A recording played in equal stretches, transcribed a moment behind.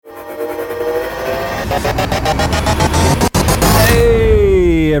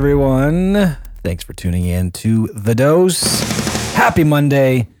Hey, everyone. Thanks for tuning in to The Dose. Happy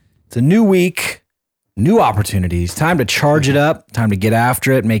Monday. It's a new week, new opportunities. Time to charge it up. Time to get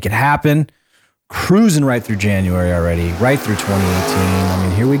after it, make it happen. Cruising right through January already, right through 2018. I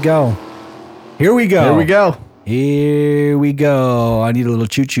mean, here we go. Here we go. Here we go. Here we go. I need a little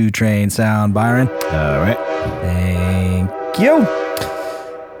choo-choo train sound, Byron. All right. Thank you.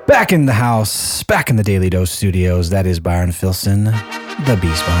 Back in the house, back in the Daily Dose studios. That is Byron Filson, the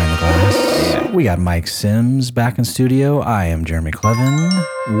beast behind the glass. Yeah. We got Mike Sims back in studio. I am Jeremy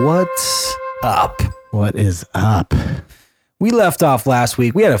Clevin. What's up? What is up? We left off last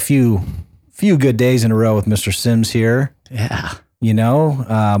week. We had a few good days in a row with Mr. Sims here. Yeah. You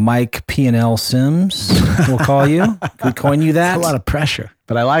know, Mike P&L Sims, we'll call you. Could we coin you that? It's a lot of pressure,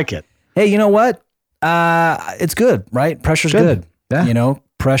 but I like it. Hey, you know what? It's good, right? Pressure's good. Yeah. You know,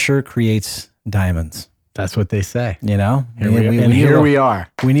 pressure creates diamonds. That's what they say. You know? Here we are.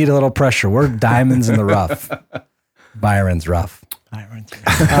 We need a little pressure. We're diamonds in the rough. Byron's rough.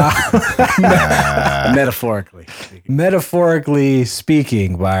 Metaphorically. Metaphorically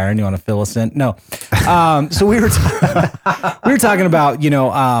speaking, Byron, you want to fill us in? No. So we were talking about,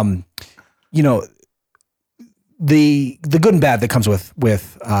 the good and bad that comes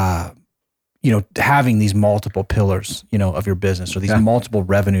with having these multiple pillars, of your business or these multiple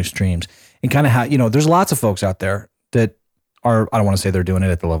revenue streams, and kind of how, there's lots of folks out there that are, I don't want to say they're doing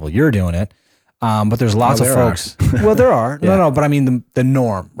it at the level you're doing it. But there's lots of folks. Well, there are. Yeah. No, but I mean the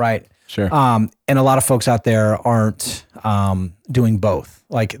norm, right? Sure. And a lot of folks out there aren't doing both.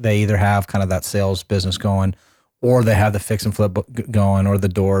 Like they either have kind of that sales business going, or they have the fix and flip going, or the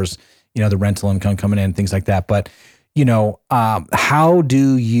doors, the rental income coming in, things like that. But, how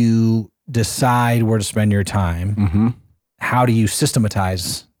do you decide where to spend your time? Mm-hmm. How do you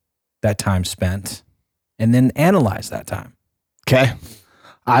systematize that time spent and then analyze that time? Okay.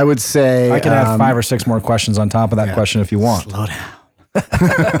 I would say I can add 5 or 6 more questions on top of that question if you want. Slow down.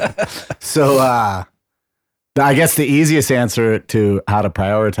 So I guess the easiest answer to how to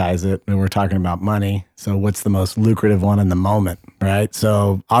prioritize it, when we're talking about money, so what's the most lucrative one in the moment, right?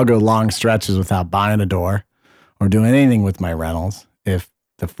 So I'll go long stretches without buying a door or doing anything with my rentals if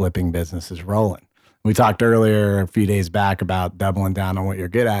the flipping business is rolling. We talked earlier a few days back about doubling down on what you're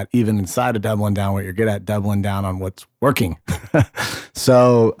good at. Even inside of doubling down what you're good at, doubling down on what's working.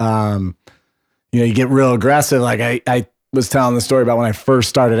 So, you get real aggressive. Like I was telling the story about when I first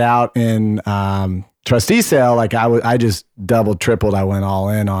started out in trustee sale, like I just doubled, tripled. I went all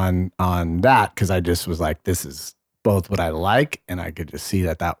in on that because I just was like, this is both what I like, and I could just see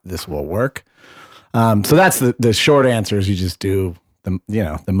that this will work. So that's the short answer is you just do the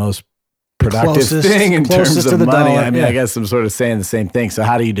most productive thing in terms of money. I mean, I guess I'm sort of saying the same thing. So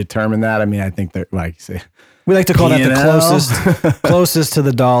how do you determine that? I mean, I think that, like you say, we like to call that the closest to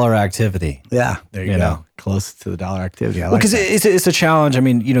the dollar activity. Yeah, there you go. Closest to the dollar activity. Because it's a challenge. I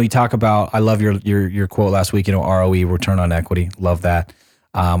mean, you talk about. I love your quote last week. ROE, return on equity. Love that.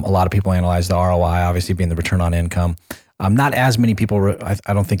 A lot of people analyze the ROI, obviously being the return on income. Not as many people,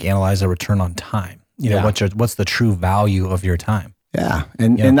 I don't think, analyze the return on time. What's the true value of your time? Yeah.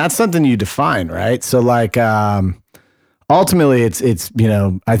 And that's something you define, right? So like, ultimately it's,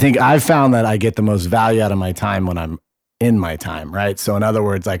 I think I've found that I get the most value out of my time when I'm in my time, right? So in other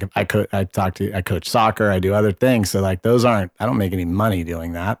words, like I coach soccer, I do other things. So like I don't make any money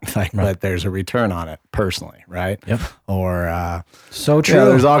doing that, but there's a return on it personally, right? Yep. Or, so true.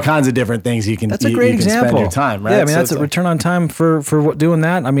 There's all kinds of different things you can, that's a great example. Spend your time, right? Yeah. I mean, that's a return on time for doing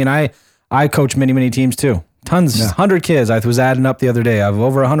that. I mean, I coach many teams too. Tons, 100 kids. I was adding up the other day. I have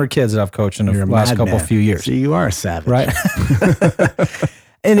over 100 kids that I've coached in the last few years. See, you are a savage. Right?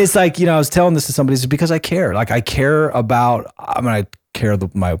 And it's like, I was telling this to somebody, it's because I care. Like I care about, I care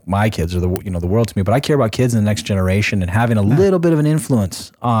my kids or the world to me, but I care about kids in the next generation and having a little bit of an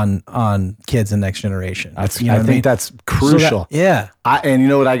influence on kids in the next generation. I think that's crucial. So and you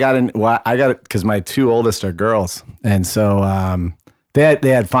know what I got because my 2 oldest are girls. And so, they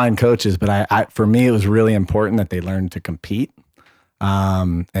had fine coaches, but for me, it was really important that they learned to compete.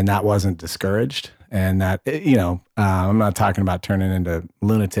 And that wasn't discouraged. And that, I'm not talking about turning into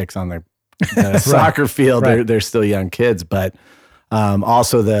lunatics on the soccer field. Right. They're still young kids, but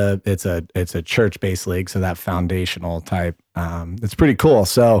also it's a church-based league. So that foundational type, it's pretty cool.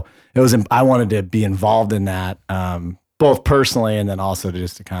 So I wanted to be involved in that, both personally and then also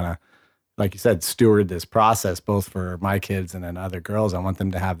just to kind of, like you said, steward this process, both for my kids and then other girls. I want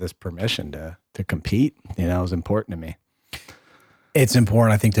them to have this permission to compete. It was important to me. It's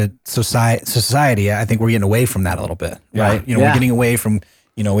important, I think, to society. I think we're getting away from that a little bit, right? Yeah. We're getting away from,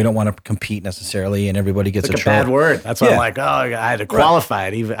 we don't want to compete necessarily, and everybody gets It's a like a bad word. That's why Yeah. I'm like, oh, I had to qualify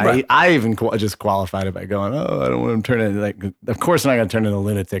it. Even Right. I even just qualified it by going, oh, I don't want them to turn into like. Of course, I'm not going to turn into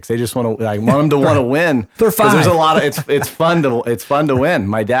lunatics. They just want to want them to want to win. They're 'Cause there's a fine. lot of it's fun to win.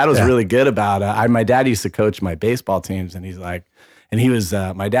 My dad was really good about it. My dad used to coach my baseball teams, and he's like, and he was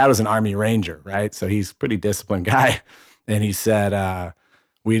my dad was an Army Ranger, right? So he's a pretty disciplined guy, and he said.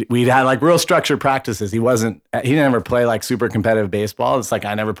 We had like real structured practices. He didn't ever play like super competitive baseball. It's like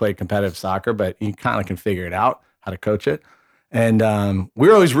I never played competitive soccer, but he kind of can figure it out how to coach it. And we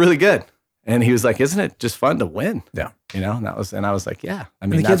were always really good. And he was like, "Isn't it just fun to win?" Yeah. And I was like, "Yeah." I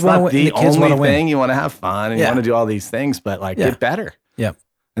mean, the kids that's wanna not win- the the kids only wanna win. thing. You want to have fun and you Yeah. want to do all these things, but like Yeah. get better. Yep.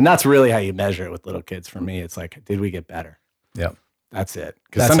 And that's really how you measure it with little kids. For me, it's like, did we get better? Yep. That's it.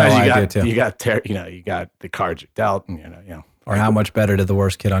 Because That's sometimes how I you do got too. you got the cards you're dealt, and Or how much better did the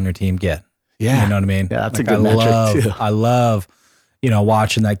worst kid on your team get? Yeah. You know what I mean? Yeah, that's a Like, good metric, too. I love,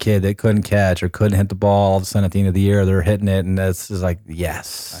 watching that kid that couldn't catch or couldn't hit the ball. All of a sudden at the end of the year, they're hitting it. And it's like,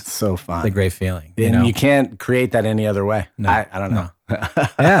 yes, It's so fun. it's a great feeling. And you can't create that any other way. No, I don't know.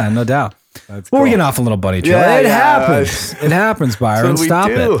 Yeah, no doubt. That's Well, cool. we're getting off a little bunny trail. Yeah, it yeah, happens. It happens, Byron. That's what Stop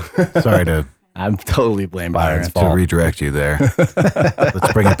we do. it. Sorry to I'm totally blaming Byron. Byron's to fault. redirect you there.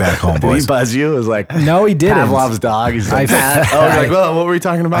 Let's bring it back home, Did he boys. buzz you? It was like No, he didn't. Pavlov's dog. He's like, I- oh, you're like, well, what were we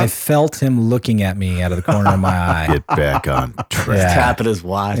talking about? I felt him looking at me out of the corner of my eye. Get back on track. Yeah. Tapping his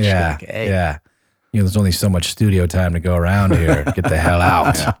watch. Yeah. Like, hey. Yeah. There's only so much studio time to go around here. Get the hell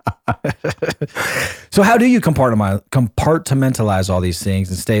out. So how do you compartmentalize all these things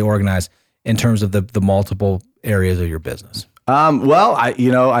and stay organized in terms of the multiple areas of your business? Well,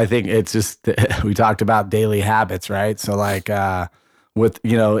 I think it's just we talked about daily habits, right? So like with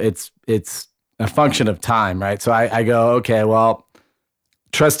it's a function of time, right? So I go, okay, well,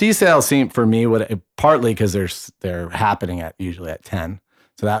 trustee sales seem for me partly because they're happening usually at 10.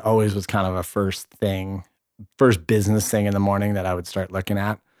 So that always was kind of a first business thing in the morning that I would start looking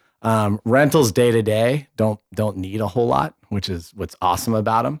at. Rentals day to day don't need a whole lot, which is what's awesome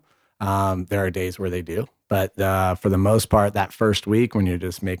about them. There are days where they do, but for the most part, that first week when you're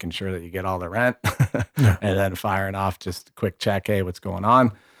just making sure that you get all the rent and then firing off just a quick check, hey, what's going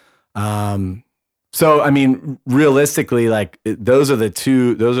on? So I mean, realistically, like those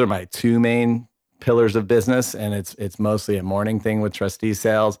are my two main pillars of business, and it's mostly a morning thing with trustee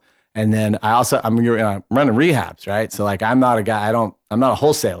sales. And then I'm running rehabs, right? So like I'm not a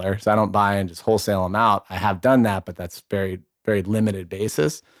wholesaler, so I don't buy and just wholesale them out. I have done that, but that's very, very limited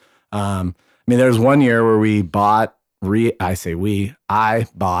basis. I mean, there was one year where we bought I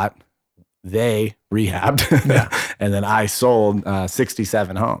bought, they rehabbed, and then I sold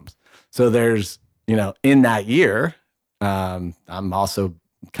 67 homes. So there's, in that year, I'm also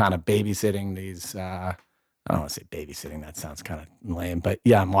kind of babysitting these, I don't want to say babysitting, that sounds kind of lame, but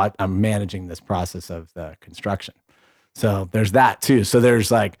yeah, I'm managing this process of the construction. So there's that too. So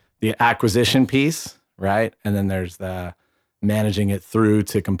there's like the acquisition piece, right? And then there's the managing it through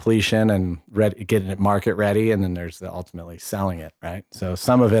to completion and getting it market ready. And then there's the ultimately selling it, right? So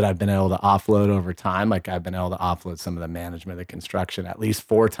some of it I've been able to offload over time. Like I've been able to offload some of the management of the construction at least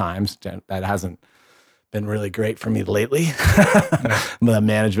 4 times. That hasn't been really great for me lately. The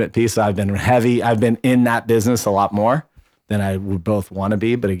management piece, I've been in that business a lot more than I would both want to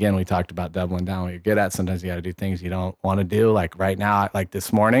be. But again, we talked about doubling down what you're good at. Sometimes you got to do things you don't want to do. Like right now, like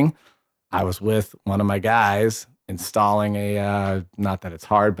this morning, I was with one of my guys installing not that it's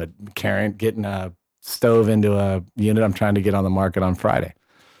hard, but getting a stove into a unit I'm trying to get on the market on Friday.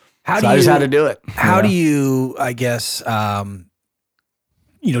 I just had to do it. How do you, I guess,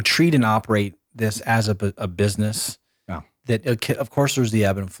 treat and operate this as a business? Yeah. That of course there's the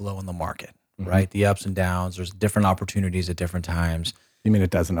ebb and flow in the market, right? The ups and downs. There's different opportunities at different times. You mean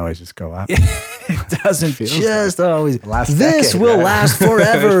it doesn't always just go up? It doesn't Feels just always. Last This decade, will right? last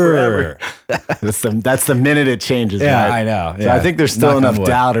forever. That's the minute it changes. Yeah, right? I know. So Yeah. I think there's still Knock on enough wood.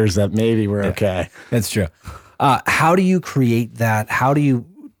 doubters that maybe we're okay. That's true. How do you create that? How do you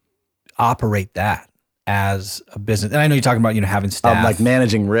operate that as a business? And I know you're talking about having staff, Like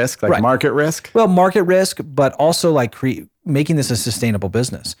managing risk, like Right. market risk. well, market risk, but also like making this a sustainable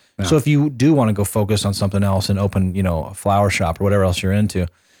business. So if you do want to go focus on something else and open, a flower shop or whatever else you're into,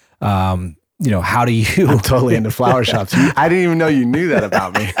 how do you? I'm totally into flower shops. I didn't even know you knew that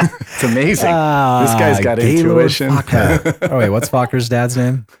about me. It's amazing. This guy's got Gaylord intuition. Fokker. Oh wait, what's Fokker's dad's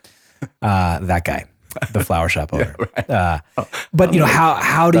name? That guy, the flower shop owner. But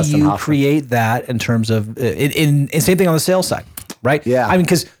how do Dustin you Hoffman. create that in terms of in same thing on the sales side, right? Yeah. I mean,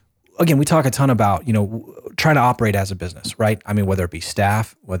 because again, we talk a ton about trying to operate as a business, right? I mean, whether it be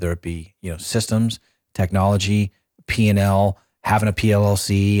staff, whether it be systems, technology, P&L, having a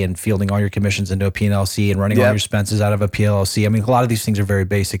PLLC and fielding all your commissions into a PLLC and running all Yep. your expenses out of a PLLC. I mean, a lot of these things are very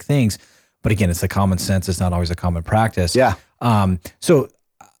basic things, but again, it's the common sense. It's not always a common practice. Yeah. So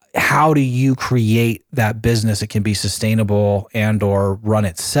how do you create that business that can be sustainable and or run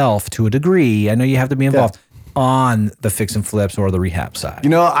itself to a degree? I know you have to be involved on the fix and flips or the rehab side. You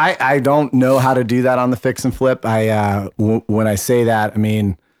know, I don't know how to do that on the fix and flip. When I say that, I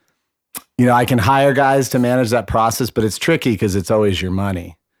mean, you know, I can hire guys to manage that process, but it's tricky because it's always your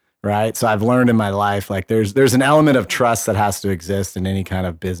money, right? So I've learned in my life, like there's an element of trust that has to exist in any kind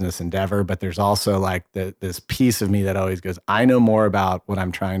of business endeavor, but there's also like this piece of me that always goes, I know more about what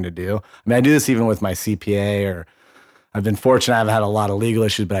I'm trying to do. I mean, I do this even with my CPA, or I've been fortunate. I haven't had a lot of legal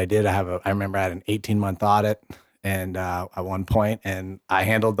issues, but I remember I had an 18-month audit and at one point, and I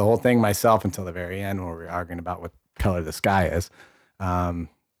handled the whole thing myself until the very end where we were arguing about what color the sky is.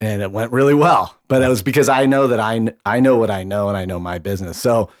 And it went really well, but it was because I know that I know what I know and I know my business.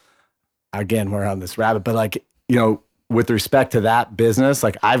 So again, we're on this rabbit, but like, you know, with respect to that business,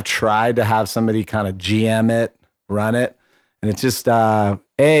 like I've tried to have somebody kind of GM it, run it. And it's just,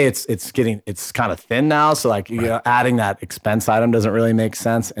 it's kind of thin now. So like, you know, adding that expense item doesn't really make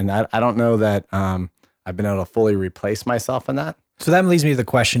sense. And I don't know that I've been able to fully replace myself in that. So that leads me to the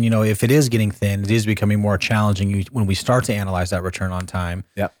question, you know, if it is getting thin, it is becoming more challenging when we start to analyze that return on time.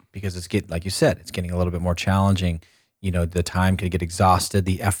 Yep. Because it's like you said, it's getting a little bit more challenging. You know, the time could get exhausted,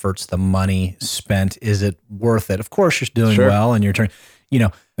 the efforts, the money spent, is it worth it? Of course you're doing well and you're turning, you know.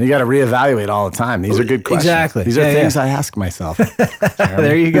 You got to reevaluate all the time. These are good questions. Exactly. These are things I ask myself.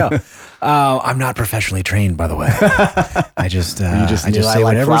 There you go. I'm not professionally trained, by the way. I just say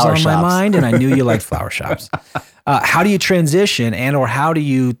whatever's on my mind, and I knew you liked flower shops. How do you transition or how do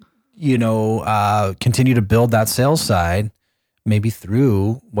you continue to build that sales side, maybe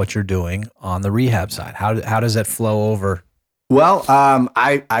through what you're doing on the rehab side? How does that flow over? Well, I'm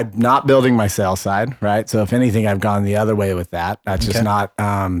not building my sales side, right? So if anything, I've gone the other way with that. That's just not,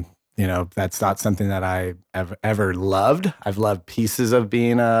 that's not something that I have ever loved. I've loved pieces of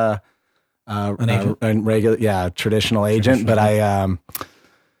being an regular, traditional agent, but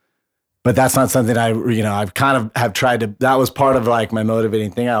that's not something I've kind of have tried to, that was part of like my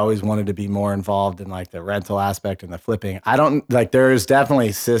motivating thing. I always wanted to be more involved in like the rental aspect and the flipping. There's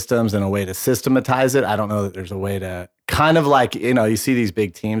definitely systems and a way to systematize it. I don't know that there's a way to kind of like, you see these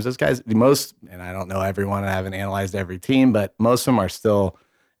big teams, those guys, and I don't know everyone, I haven't analyzed every team, but most of them are still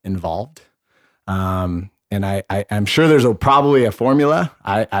involved. And I'm sure there's probably a formula.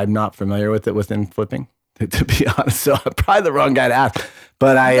 I'm not familiar with it within flipping, to be honest. So I'm probably the wrong guy to ask,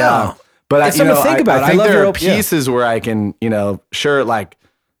 but it's something to think about. I think there are pieces where I can, sure, like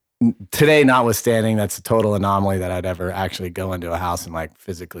today, notwithstanding, that's a total anomaly that I'd ever actually go into a house and like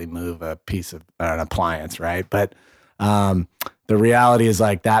physically move a piece of an appliance, right? But the reality is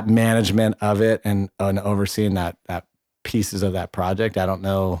like that management of it and overseeing that pieces of that project, I don't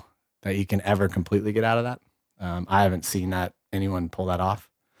know that you can ever completely get out of that. I haven't seen anyone pull that off.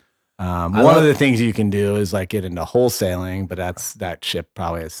 One of the things you can do is like get into wholesaling, but that ship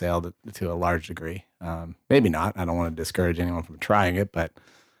probably has sailed to a large degree. Maybe not. I don't want to discourage anyone from trying it, but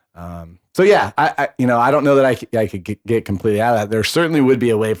so yeah, I don't know that I could get completely out of that. There certainly would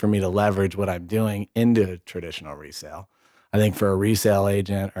be a way for me to leverage what I'm doing into traditional resale. I think for a resale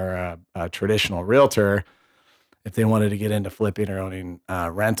agent or a traditional realtor, if they wanted to get into flipping or owning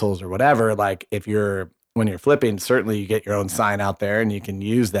rentals or whatever, like when you're flipping, certainly you get your own sign out there and you can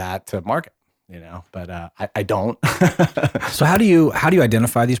use that to market, but I don't. So how do you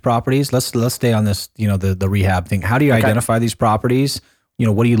identify these properties? Let's stay on this, the rehab thing. How do you identify these properties?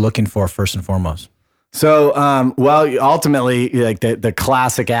 What are you looking for first and foremost? So, ultimately, like the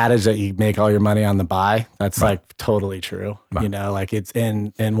classic adage that you make all your money on the buy, that's like totally true. Right. Like it's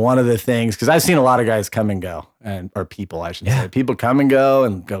and one of the things, because I've seen a lot of guys come and go, or people, I should say, people come and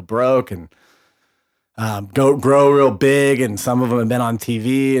go broke and grow real big, and some of them have been on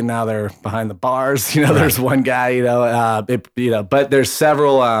TV and now they're behind the bars. There's one guy, but there's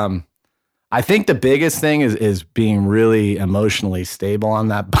several. I think the biggest thing is being really emotionally stable on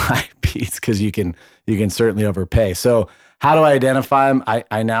that buy piece, because you can certainly overpay. So how do I identify them?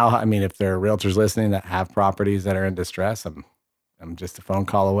 I mean, if there are realtors listening that have properties that are in distress, I'm just a phone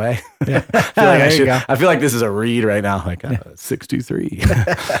call away. Yeah. I feel like this is a read right now, like 623.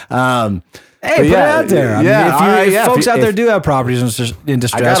 Hey, put it out there. If folks out there do have properties in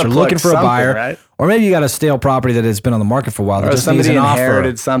distress or looking for a buyer, right? Or maybe you got a stale property that has been on the market for a while. Or somebody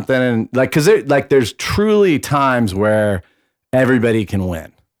inherited something, and there's truly times where everybody can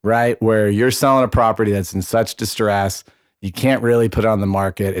win, right? Where you're selling a property that's in such distress, You can't really put it on the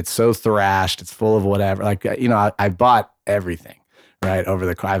market. It's so thrashed. It's full of whatever. Like, I bought everything, right?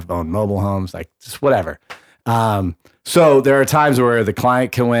 I've owned mobile homes, like just whatever. So there are times where the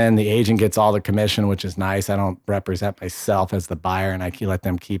client can win, the agent gets all the commission, which is nice. I don't represent myself as the buyer, and I can let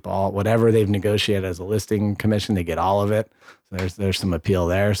them keep whatever they've negotiated as a listing commission. They get all of it. So there's some appeal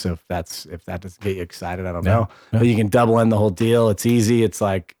there. So if that doesn't get you excited, I don't know. Yeah. But you can double in the whole deal. It's easy. It's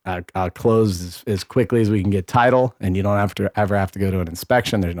like I'll close as quickly as we can get title, and you don't ever have to go to an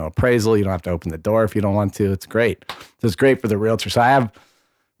inspection. There's no appraisal. You don't have to open the door if you don't want to. It's great. So it's great for the realtor. So I have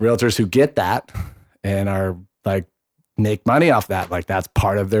realtors who get that and are like, make money off that. Like that's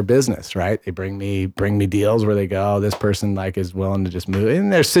part of their business, right? They bring me deals where they go, oh, this person like is willing to just move.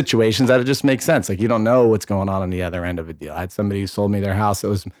 And there's situations that it just makes sense. Like you don't know what's going on the other end of a deal. I had somebody who sold me their house. It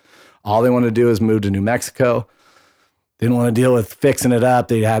was all they wanted to do is move to New Mexico. Didn't want to deal with fixing it up.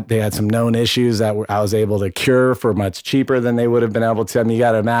 They had some known issues that I was able to cure for much cheaper than they would have been able to. I mean, you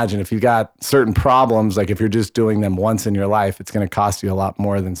got to imagine if you got certain problems, like if you're just doing them once in your life, it's going to cost you a lot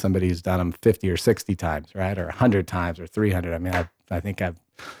more than somebody who's done them 50 or 60 times, right? Or 100 times or 300. I mean, I think I've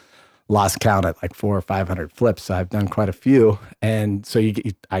lost count at like 400 or 500 flips. So I've done quite a few. And so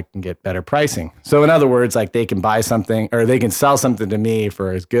I can get better pricing. So in other words, like they can buy something or they can sell something to me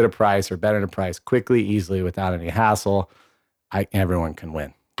for as good a price or better a price quickly, easily, without any hassle. Everyone can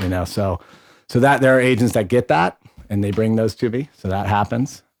win, So that there are agents that get that and they bring those to me. So that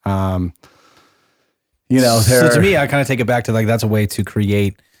happens. So to me, I kind of take it back to like, that's a way to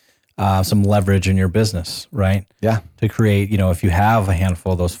create some leverage in your business, right? Yeah. To create, if you have a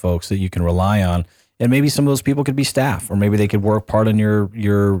handful of those folks that you can rely on, and maybe some of those people could be staff, or maybe they could work part in your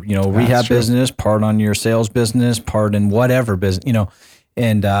rehab business, part on your sales business, part in whatever business,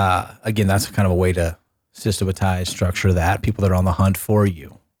 and again, that's kind of a way to systematize, structure that, people that are on the hunt for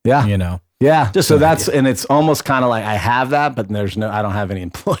you. Yeah. Yeah. Just so that's, and it's almost kind of like I have that, but I don't have any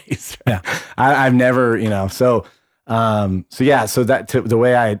employees. Yeah. I've never, so that the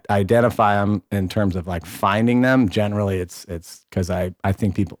way I identify them in terms of like finding them, generally it's because I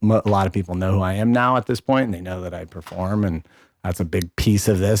think a lot of people know who I am now at this point, and they know that I perform, and that's a big piece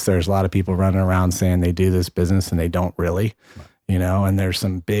of this. There's a lot of people running around saying they do this business and they don't really, and there's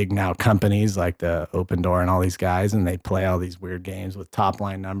some big now companies like the Open Door and all these guys, and they play all these weird games with top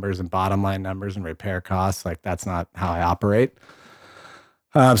line numbers and bottom line numbers and repair costs. Like that's not how I operate.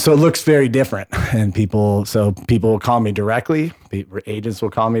 So it looks very different, and people will call me directly. Agents will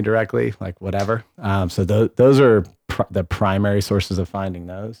call me directly, like whatever. So those are the primary sources of finding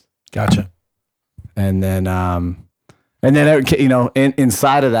those. Gotcha. And then,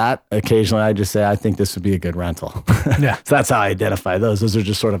 inside of that, occasionally I just say, I think this would be a good rental. Yeah. So that's how I identify those. Those are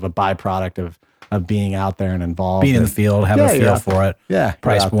just sort of a byproduct of being out there and involved. Being in the field, having a feel for it. Yeah.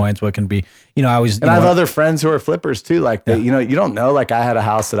 Price points, what can be, I have other friends who are flippers too. Like, you don't know, like I had a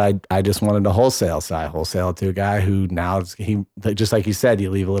house that I just wanted to wholesale. So I wholesaled to a guy who now just like you said,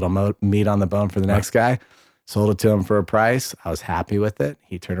 you leave a little meat on the bone for the next guy. Sold it to him for a price. I was happy with it.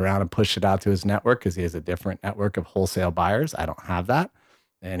 He turned around and pushed it out to his network because he has a different network of wholesale buyers. I don't have that.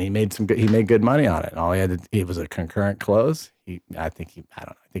 And he made good money on it. And all it was a concurrent close. I think he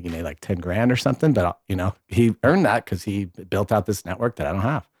made like 10 grand or something, but he earned that because he built out this network that I don't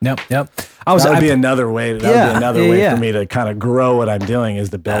have. Yep. That would be another way for me to kind of grow what I'm doing, is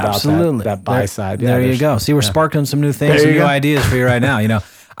to build out that buy side. There you go. See, we're sparking some new things, some new ideas for you right now.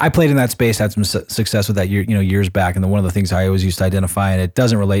 I played in that space, had some success with that years back. And one of the things I always used to identify, and it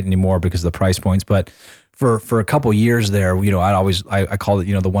doesn't relate anymore because of the price points, but for a couple years there, I called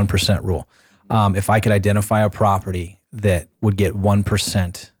it, the 1% rule. If I could identify a property that would get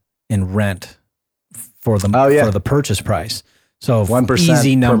 1% in rent for the purchase price. So 1%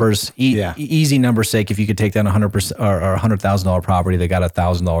 easy numbers, easy numbers sake, if you could take down 100% or $100,000 property, they got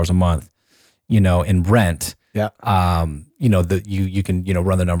 $1,000 a month, in rent. Yeah. You can,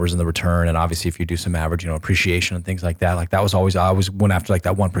 run the numbers in the return. And obviously if you do some average, appreciation and things like that, like that was always, I always went after like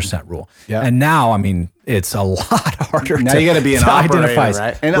that 1% rule. Yeah. And now, it's a lot harder. Now you got to be an operator,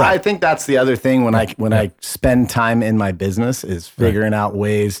 right? And I think that's the other thing when I spend time in my business is figuring out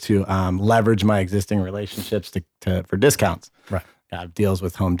ways to leverage my existing relationships for discounts. Right. I have deals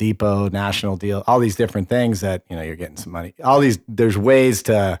with Home Depot, national deal, all these different things that, you're getting some money. There's ways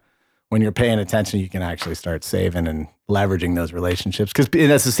to, when you're paying attention, you can actually start saving and leveraging those relationships. Because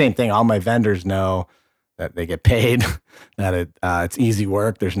that's the same thing. All my vendors know that they get paid, that it's easy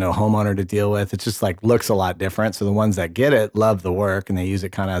work. There's no homeowner to deal with. It just like looks a lot different. So the ones that get it love the work, and they use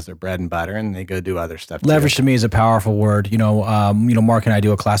it kind of as their bread and butter, and they go do other stuff. Leverage to me is a powerful word. Mark and I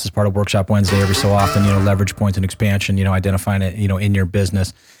do a class as part of Workshop Wednesday every so often. Leverage points and expansion. Identifying it. In your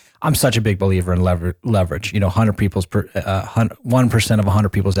business. I'm such a big believer in leverage. 100 people's 1% of 100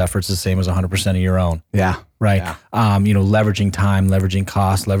 people's efforts is the same as 100% of your own. Yeah. Right. Yeah. Leveraging time, leveraging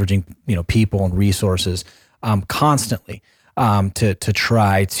cost, leveraging, people and resources, constantly, to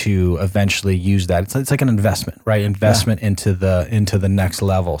try to eventually use that. It's like an investment, right? Investment into the next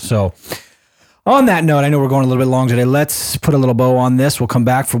level. So on that note, I know we're going a little bit long today. Let's put a little bow on this. We'll come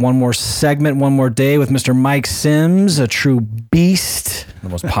back for one more segment, one more day with Mr. Mike Sims, a true beast, in the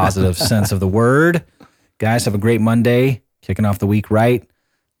most positive sense of the word. Guys, have a great Monday. Kicking off the week right.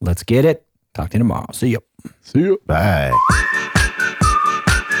 Let's get it. Talk to you tomorrow. See you. Bye.